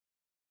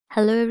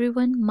Hello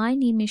everyone, my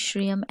name is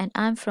Shriyam and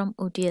I'm from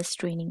OTS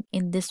Training.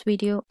 In this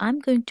video, I'm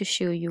going to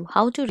show you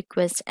how to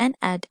request and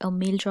add a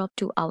mail drop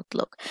to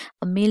Outlook.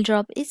 A mail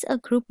drop is a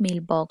group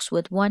mailbox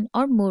with one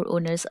or more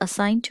owners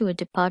assigned to a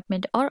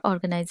department or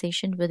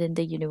organization within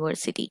the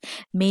university.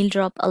 Mail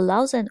drop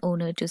allows an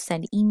owner to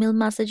send email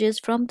messages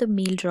from the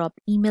mail drop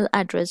email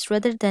address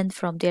rather than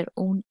from their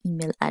own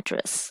email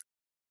address.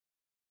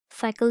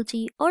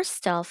 Faculty or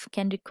staff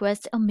can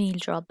request a mail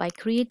drop by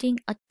creating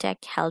a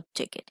tech help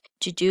ticket.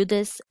 To do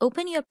this,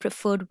 open your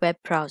preferred web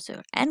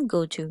browser and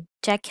go to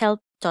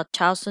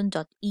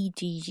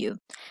techhelp.towson.edu.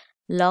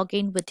 Log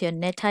in with your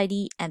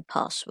NetID and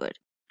password.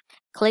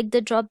 Click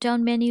the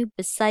drop-down menu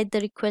beside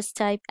the request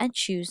type and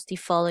choose the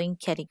following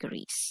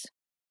categories.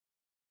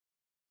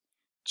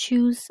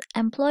 Choose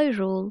Employee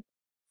Role,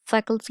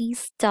 Faculty,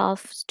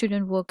 Staff,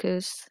 Student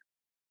Workers.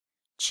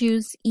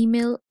 Choose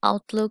Email,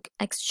 Outlook,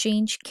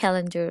 Exchange,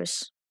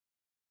 Calendars.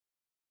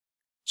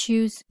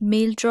 Choose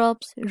Mail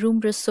Drops, Room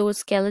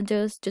Resource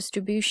Calendars,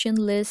 Distribution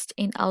List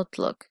in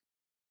Outlook.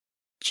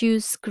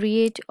 Choose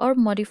Create or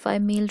Modify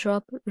Mail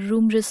Drop,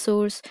 Room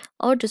Resource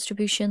or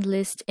Distribution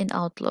List in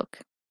Outlook.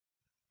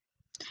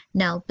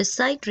 Now,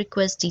 beside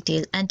request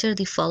detail, enter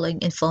the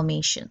following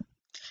information: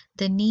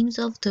 the names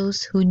of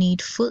those who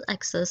need full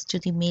access to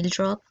the mail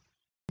drop,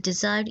 the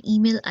desired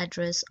email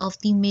address of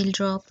the mail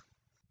drop,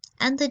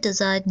 and the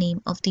desired name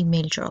of the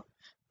mail drop.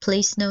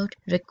 Please note,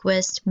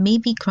 request may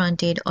be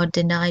granted or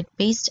denied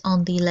based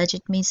on the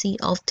legitimacy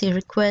of the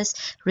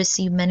request,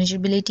 received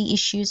manageability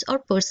issues, or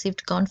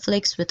perceived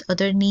conflicts with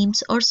other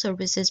names or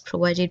services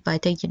provided by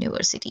the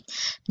university.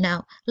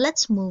 Now,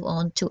 let's move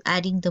on to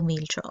adding the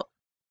mail drop.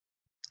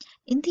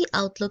 In the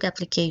Outlook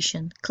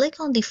application, click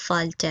on the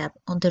File tab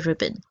on the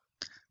ribbon.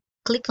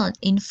 Click on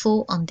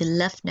Info on the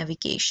left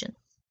navigation.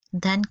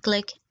 Then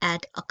click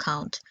Add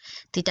Account.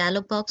 The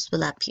dialog box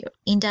will appear.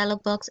 In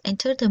dialog box,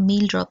 enter the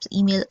mail drop's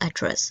email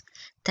address.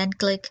 Then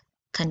click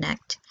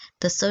Connect.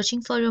 The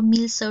Searching for your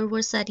mail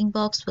server setting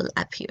box will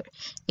appear.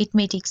 It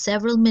may take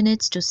several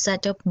minutes to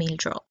set up mail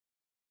drop.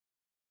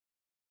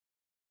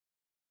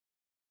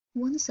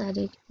 Once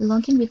added,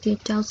 log in with your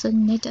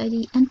Towson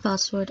NetID and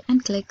password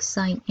and click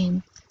Sign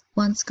In.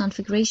 Once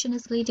configuration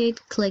is completed,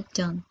 click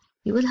Done.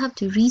 You will have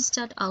to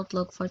restart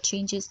Outlook for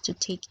changes to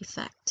take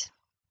effect.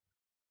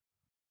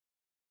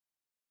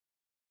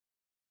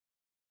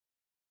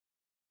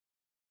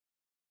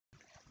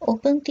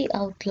 Open the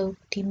Outlook.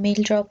 The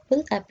mail drop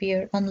will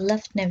appear on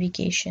left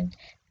navigation.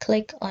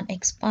 Click on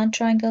Expand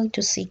triangle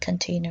to see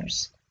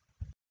containers.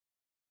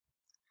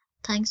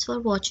 Thanks for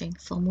watching.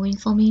 For more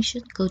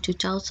information, go to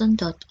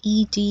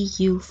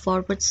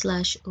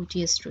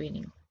towson.edu/OTS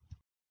training.